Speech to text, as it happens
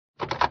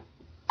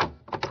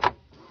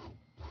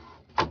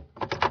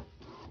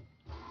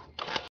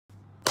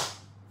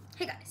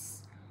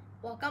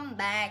welcome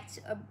back to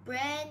a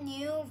brand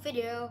new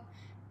video.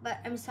 But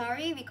I'm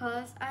sorry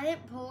because I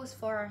didn't post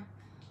for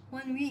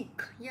 1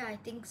 week. Yeah, I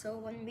think so,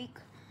 1 week.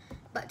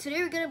 But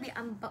today we're gonna be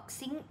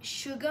unboxing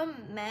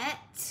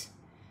sugarmat.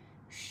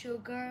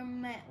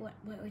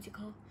 What's it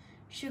called?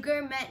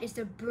 Sugarmat is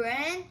the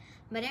brand,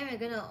 but then we're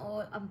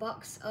gonna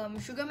unbox.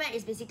 Sugarmat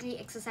is basically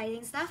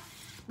exercising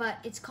stuff, but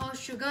it's called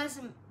sugarmat.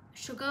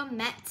 So we're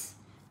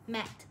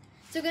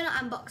gonna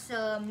unbox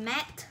a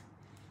mat.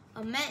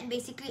 A mat,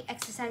 basically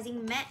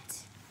exercising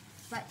mat,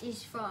 but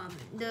it's from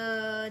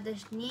the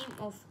name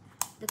of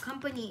the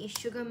company is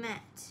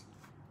sugarmat.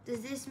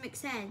 Does this make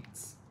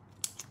sense?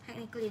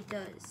 Technically it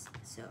does.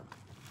 So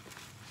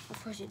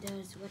of course it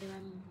does. What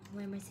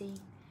am I saying?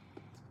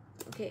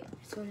 Okay,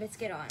 so let's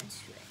get on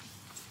to it.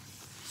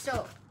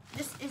 So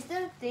this is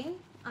the thing.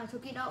 I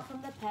took it out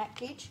from the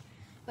package,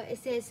 but it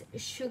says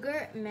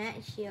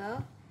sugarmat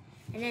here,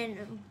 and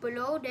then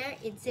below there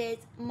it says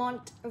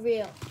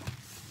Montreal.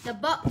 The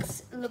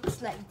box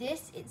looks like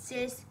this. It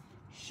says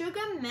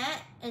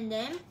sugarmat and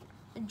then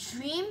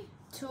dreams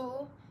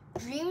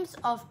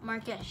of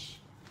Marrakesh.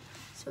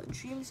 So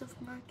dreams of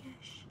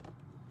Marrakesh.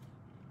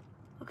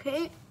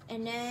 Okay,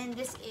 and then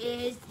this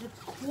is the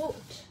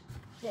quote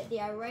that they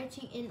are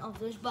writing in of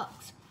this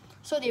box.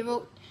 So they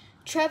wrote,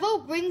 "Travel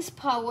brings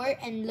power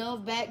and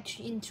love back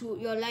into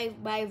your life"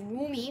 by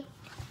Rumi.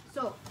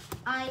 So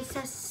I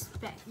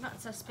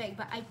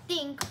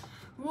think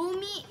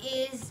Rumi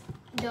is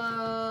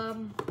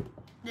the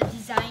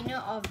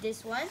designer of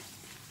this one.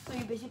 So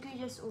you basically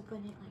just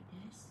open it like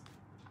this.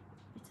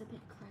 It's a bit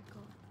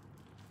crackled,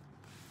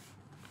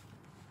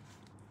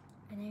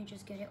 and then you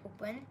just get it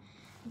open.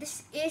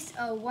 This is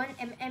a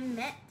 1mm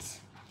mat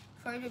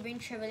for you to bring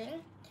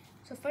traveling.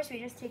 So first we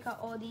just take out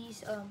all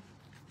these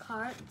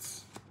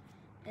cards,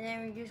 and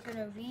then we're just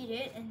gonna read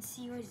it and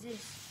see what is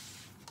this.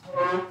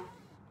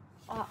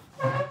 Oh,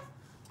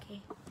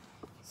 okay.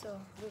 So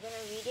we're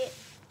gonna read it,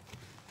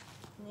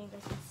 and then you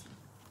guys can see.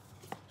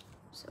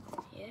 So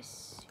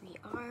yes, we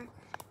are. I'm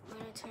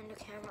gonna turn the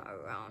camera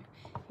around.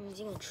 I'm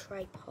using a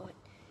tripod.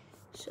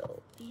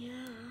 So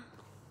yeah.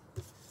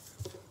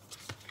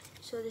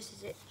 So this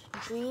is it.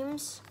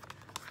 Dreams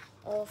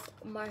of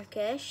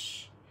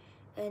Marrakesh.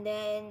 And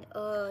then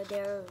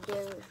they're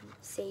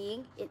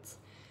saying it's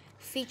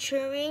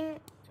featuring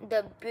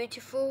the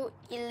beautiful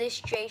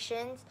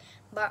illustrations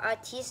by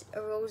artist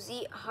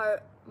Rosie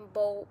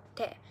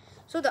Harbote.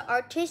 So the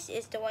artist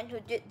is the one who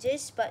did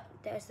this, but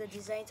there's the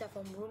designs are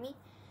from Rumi.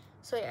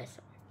 So yes,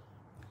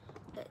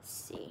 let's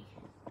see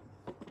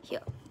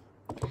here.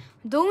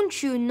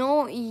 Don't you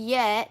know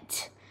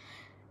yet?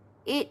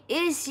 It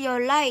is your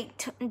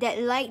light that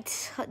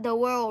lights the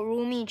world.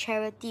 Rumi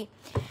charity.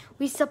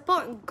 We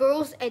support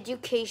girls'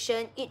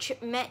 education. Each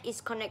mat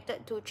is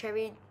connected to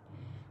charitable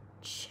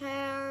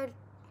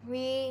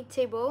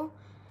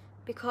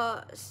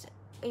because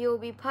you'll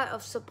be part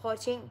of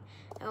supporting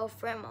our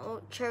friend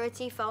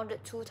charity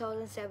founded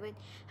 2007,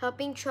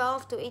 helping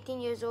 12 to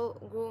 18 years old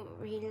groom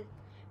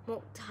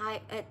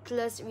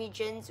high-atlas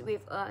regions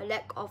with a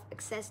lack of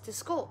access to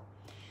school.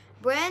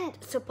 Brand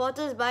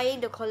supporters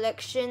buying the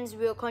collections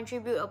will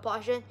contribute a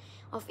portion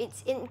of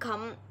its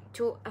income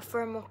to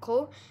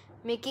Afirmaco,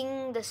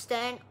 making the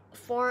stand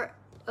for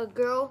a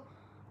girl's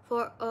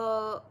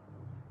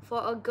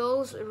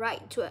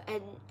right to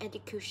an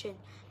education.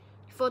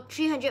 For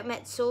 300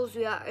 mat souls,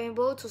 we are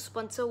able to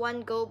sponsor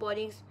one girl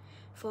boarding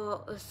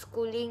for a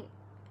schooling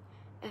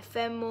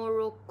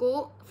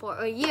Afirmaco for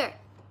a year.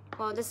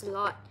 Wow, that's a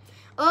lot.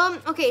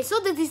 Okay, so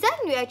the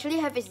design we actually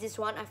have is this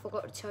one. I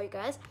forgot to tell you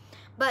guys,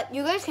 but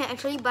you guys can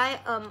actually buy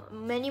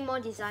many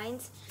more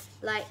designs.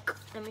 Like,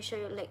 let me show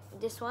you, like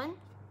this one,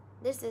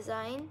 this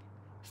design,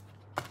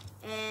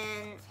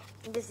 and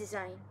this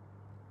design.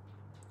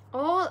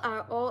 All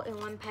are in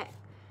one pack.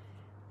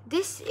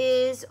 This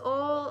is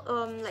all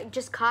like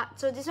just card.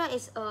 So this one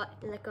is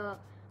like a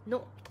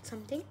note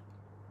something.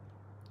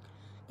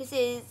 This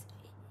is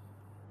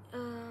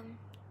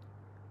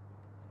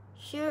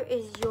here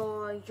is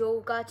your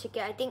yoga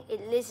ticket. I think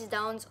it lists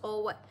down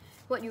all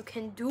what you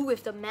can do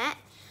with the mat.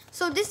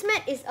 So this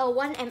mat is a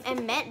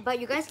 1mm mat, but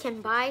you guys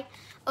can buy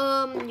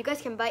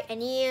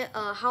any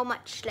how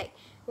much, like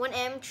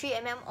 1mm,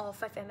 3mm or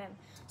 5mm.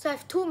 So I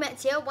have two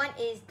mats here. One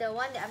is the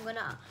one that I'm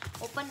gonna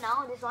open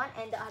now, this one,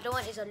 and the other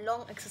one is a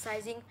long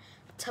exercising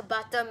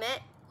Tabata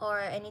mat or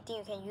anything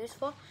you can use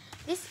for.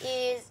 This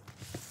is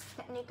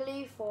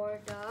technically for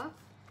the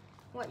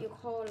what you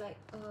call, like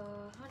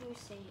how do you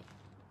say it?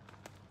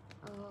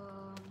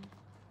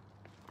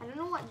 I don't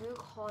know what you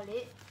call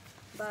it,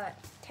 but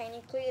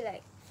technically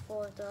like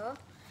for the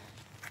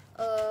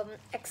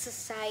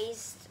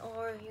exercise,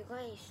 or you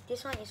guys,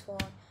 this one is for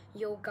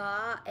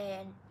yoga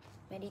and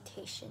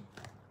meditation.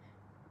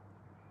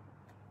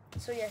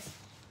 So yes,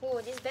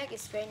 oh, this bag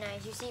is very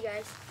nice. You see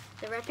guys,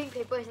 the wrapping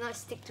paper is not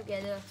stick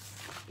together.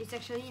 It's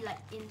actually like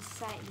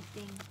inside the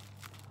thing,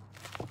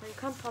 but you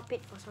can't pop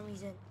it for some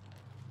reason.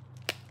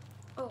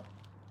 Oh,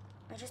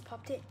 I just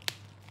popped it.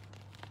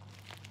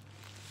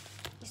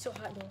 It's so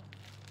hard though.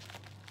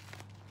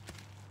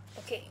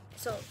 Okay,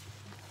 so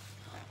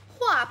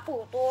话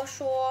不多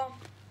说.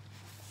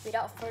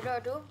 Without further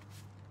ado,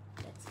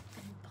 let's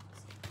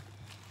unbox it.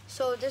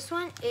 So this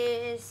one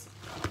is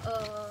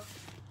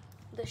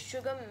the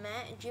Sugar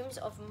Mat Dreams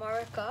of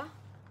Marrakesh.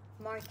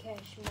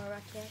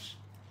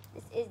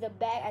 This is the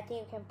bag. I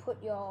think you can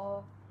put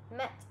your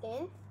mat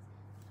in.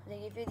 They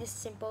give you this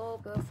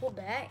simple, beautiful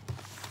bag,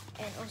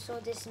 and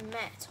also this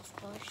mat, of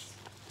course.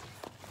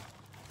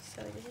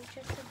 So this is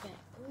just the bag.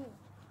 Ooh.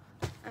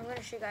 I'm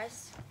gonna show you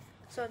guys.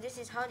 So this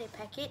is how they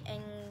pack it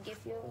and give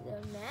you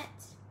the mat.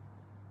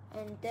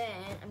 And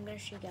then I'm gonna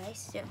show you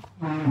guys. So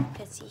you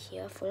can see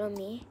here, follow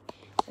me.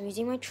 I'm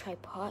using my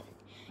tripod.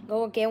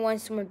 Go again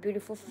once to my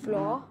beautiful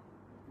floor.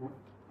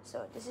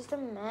 So this is the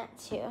mat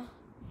here.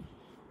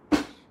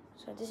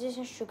 So this is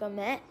a sugar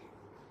mat.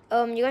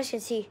 You guys can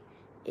see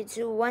it's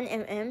 1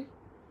 mm.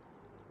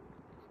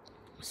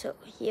 So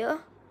here.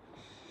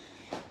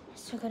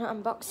 So I'm gonna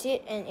unbox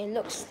it and it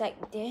looks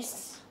like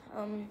this.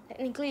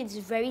 Technically it's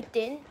very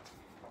thin.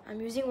 I'm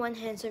using one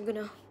hand, so I'm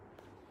gonna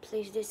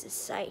place this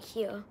aside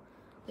here.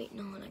 Wait,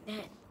 no, like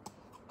that.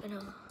 I'm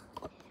gonna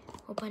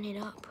open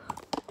it up.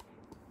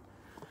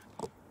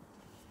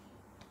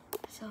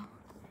 So,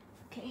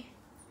 okay.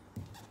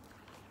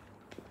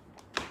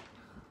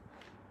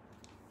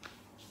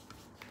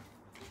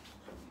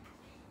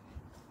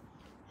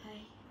 Hi.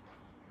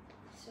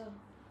 So,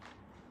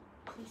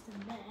 place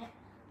the mat.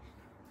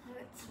 How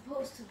it's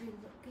supposed to be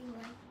looking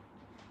like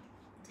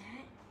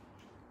that.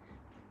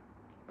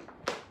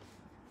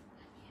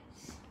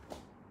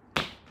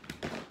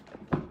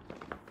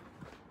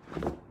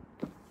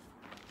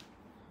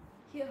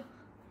 Here.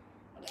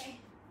 Okay.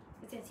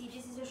 You can see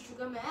this is a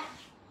sugar mat.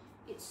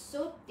 It's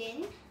so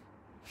thin.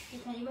 You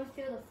can even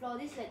feel the floor.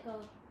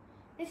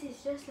 This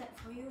is just like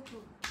for you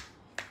to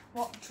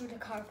walk through the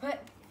carpet.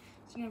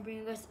 So I'm gonna bring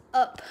you guys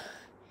up.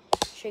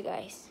 Show you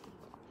guys.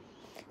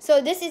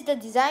 So this is the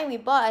design we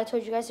bought. I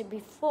told you guys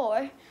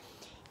before.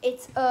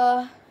 It's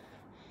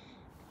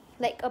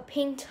like a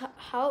paint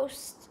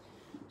house.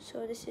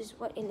 So this is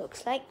what it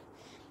looks like.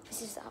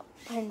 This is the up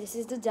and this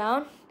is the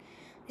down.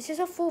 This is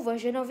a full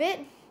version of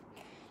it.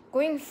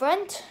 Going in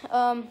front,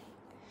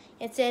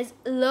 it says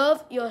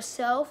 "Love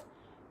Yourself,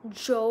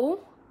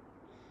 Joe."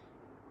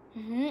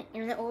 And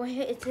then over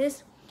here it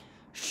says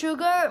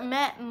 "Sugar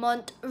Mat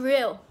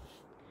Montreal."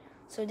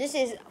 So this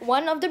is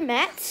one of the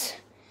mats.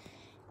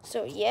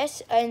 So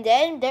yes, and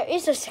then there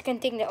is a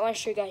second thing that I want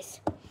to show you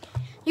guys.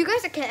 You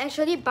guys can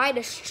actually buy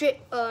the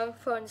strip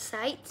from the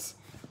sites.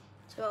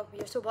 So we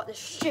also bought the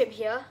strip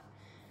here.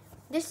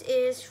 This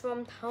is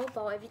from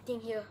Taobao, everything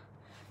here.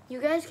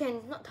 You guys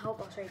can, not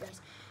Taobao, sorry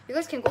guys. You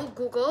guys can go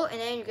Google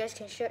and then you guys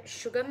can search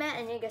sugar mat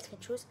and then you guys can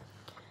choose.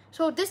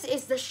 So this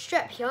is the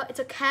strap here. It's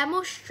a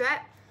camel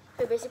strap.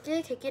 So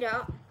basically take it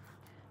out.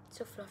 It's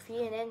so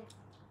fluffy and then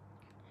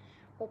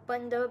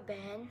open the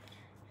band.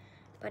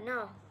 But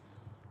now,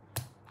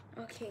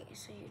 okay,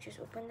 so you just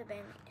open the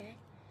band like that.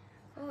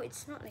 Oh,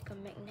 it's not like a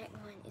magnet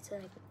one. It's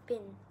like a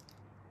pin.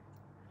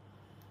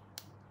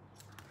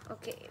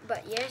 Okay,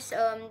 but yes,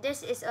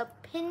 this is a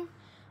pin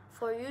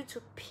for you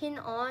to pin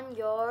on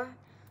your.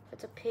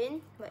 It's a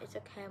pin, but it's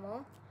a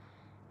camel.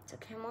 It's a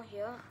camel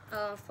here.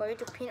 For you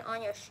to pin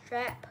on your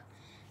strap.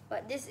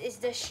 But this is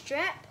the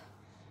strap.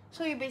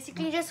 So you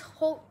basically just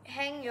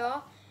hang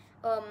your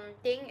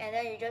thing, and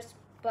then you just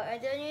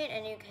button it,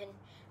 and you can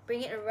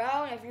bring it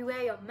around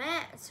everywhere your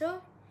mat.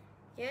 So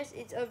yes,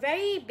 it's a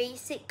very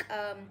basic,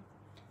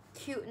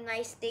 cute,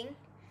 nice thing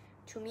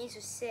to me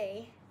to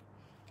say.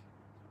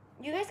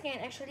 You guys can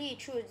actually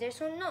choose.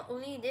 There's not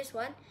only this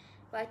one,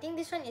 but I think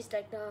this one is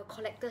like the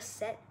collector's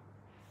set.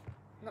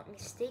 Not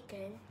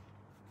mistaken.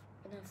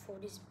 I'm gonna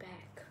fold this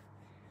back.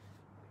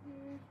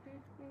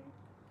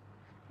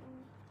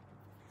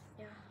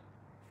 Yeah,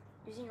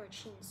 using your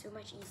chin is so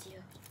much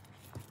easier.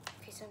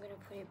 Okay, so I'm gonna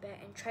put it back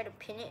and try to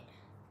pin it.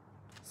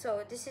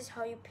 So this is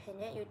how you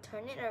pin it. You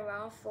turn it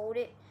around, fold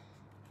it,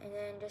 and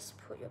then just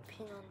put your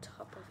pin on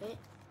top of it.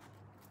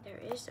 There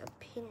is a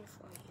pin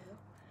for you.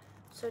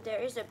 So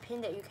there is a pin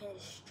that you can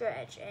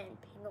stretch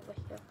and pin over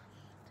here.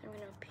 So I'm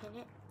gonna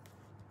pin it.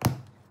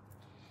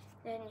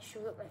 Then it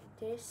should look like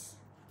this.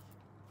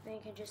 Then you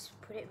can just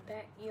put it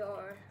back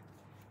your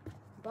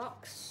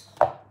box.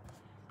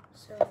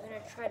 So I'm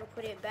gonna try to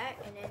put it back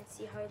and then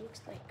see how it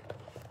looks like.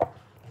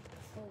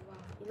 Oh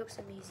wow, it looks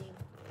amazing.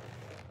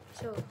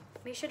 So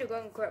make sure to go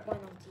and grab one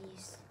of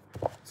these.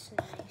 It's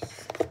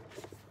nice.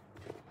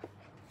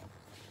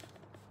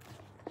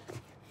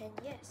 And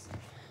yes,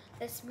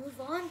 let's move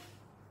on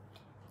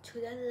to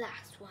the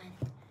last one.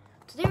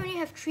 Today we only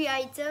have 3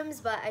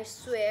 items, but I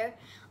swear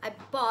I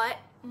bought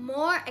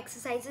more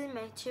exercising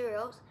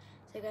materials.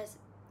 So you guys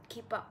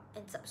keep up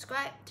and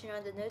subscribe, turn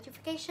on the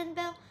notification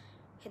bell,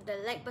 hit the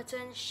like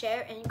button,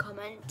 share and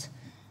comment.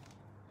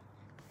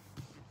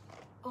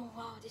 Oh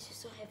wow, this is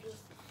so heavy.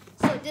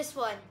 So this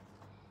one,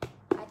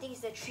 I think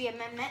it's the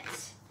 3mm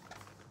mat.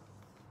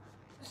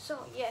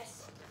 So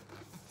yes,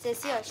 it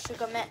says here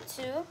sugar mat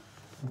too.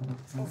 You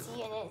can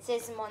see, and it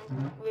says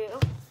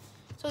Montreal.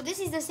 So this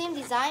is the same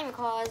design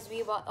because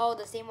we bought all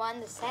the same one,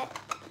 the set.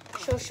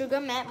 So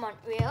sugarmat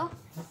Montreal,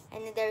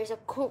 and then there is a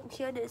quote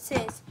here that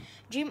says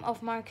 "Dream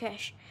of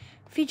Marrakesh,"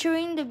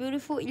 featuring the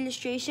beautiful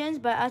illustrations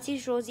by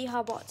artist Rosie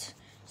Harbot.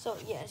 So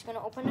yeah, it's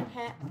gonna open the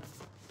cap.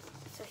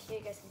 So here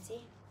you guys can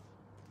see.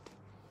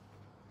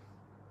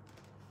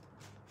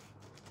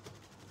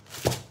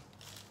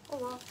 Oh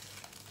wow.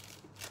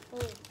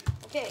 Oh.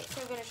 Okay,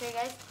 so I'm gonna show you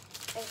guys.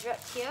 It's right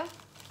here.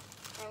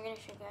 I'm gonna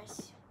show you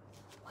guys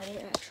what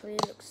it actually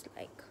looks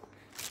like.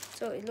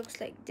 So it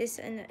looks like this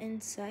on the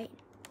inside.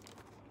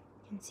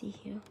 You can see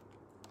here.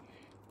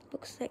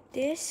 Looks like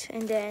this,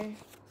 and then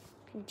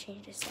you can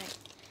change the side.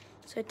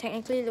 So it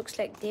technically looks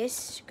like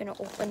this. You're gonna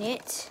open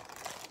it.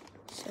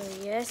 So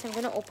yes, I'm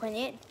gonna open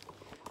it.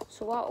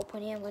 So while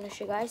opening, I'm gonna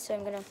show you guys. So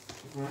I'm gonna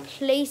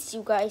place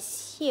you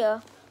guys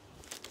here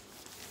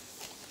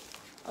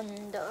on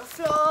the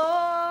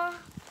floor,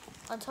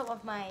 on top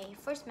of my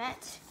first mat.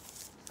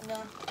 I'm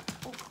gonna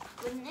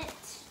open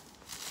it.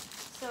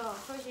 So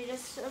first you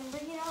just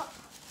bring it up.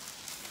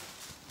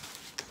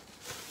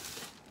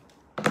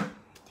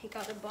 Take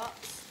out the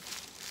box.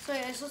 So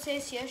it also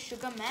says here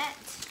sugarmat.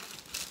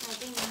 I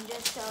think you can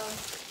just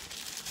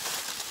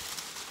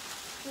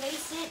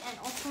place it and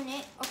open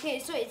it. Okay,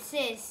 so it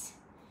says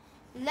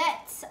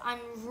let's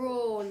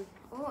unroll.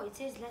 Oh, it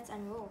says let's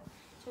unroll.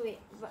 So wait,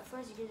 but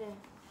first you gotta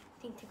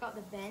take out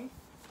the band.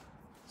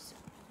 So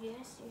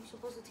yes, you're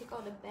supposed to take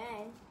out the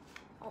band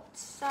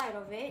outside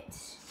of it,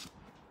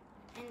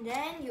 and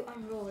then you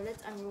unroll.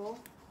 Let's unroll.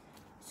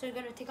 So you're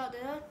gonna take out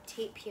the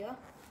tape here.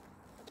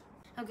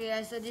 Okay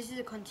guys, so this is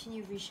a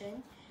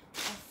continuation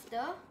of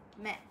the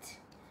mat.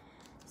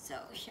 So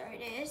here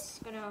it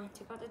is. Gonna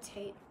take out the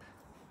tape.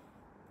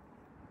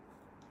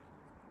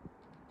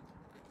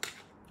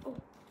 Oh,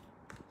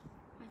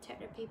 I tapped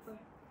the paper.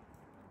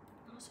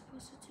 Not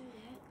supposed to do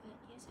that, but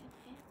yes I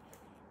can.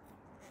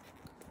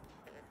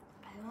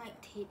 I don't like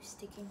tape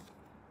sticking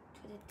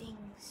to the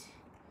things.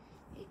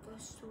 It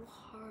goes so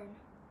hard.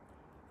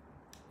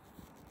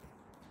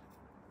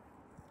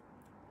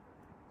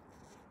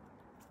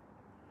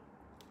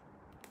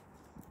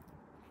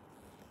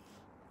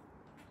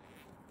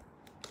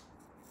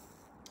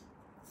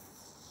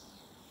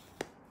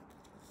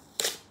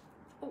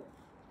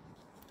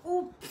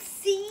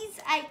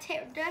 Oopsies! I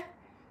taped the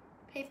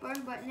paper,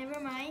 but never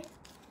mind.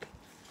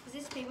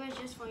 This paper is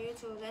just for you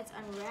to let's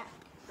unwrap.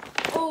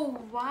 Oh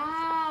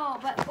wow!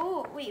 But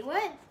oh wait,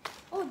 what?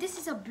 Oh, this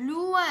is a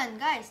blue one,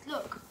 guys.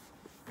 Look,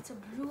 it's a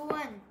blue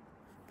one.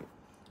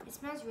 It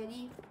smells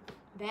really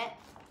bad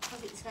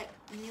because it's like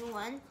a new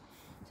one.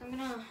 So I'm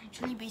gonna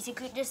actually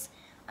basically just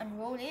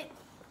unroll it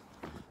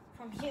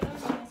from here.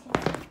 So you guys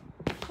can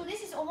see. So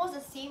this is almost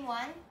the same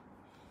one.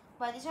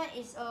 But this one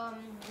is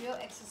real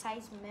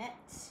exercise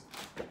mats,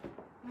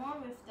 more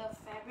with the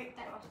fabric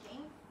type of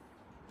thing,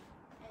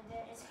 and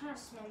then it's kind of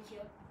smelly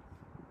here.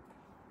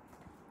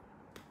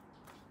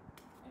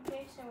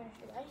 Okay, so I'm gonna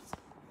show you guys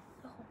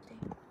the whole thing.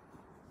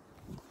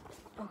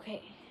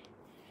 Okay,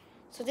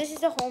 so this is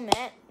the whole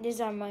mat.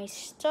 These are my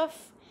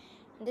stuff.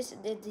 This is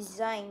the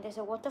design. There's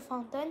a water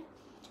fountain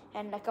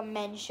and like a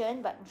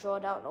mansion, but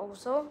drawn out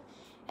also.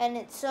 And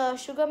it's a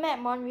sugarmat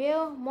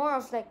Montreal, more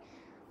of like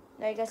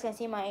you guys can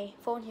see my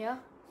phone here.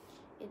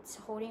 It's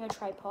holding a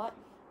tripod.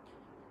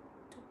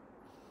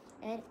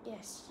 And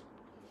yes.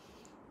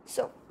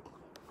 So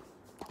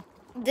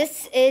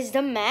this is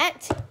the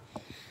mat.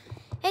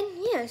 And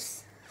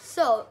yes.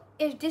 So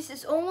if this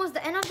is almost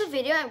the end of the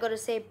video, I'm gonna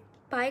say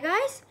bye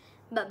guys.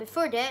 But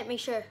before that, make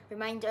sure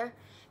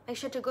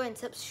to go and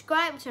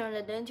subscribe, turn on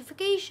the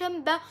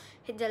notification bell,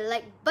 hit the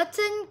like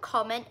button,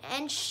 comment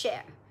and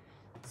share.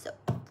 So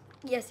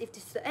yes, if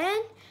this is the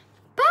end,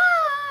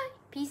 bye.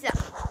 Peace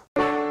out.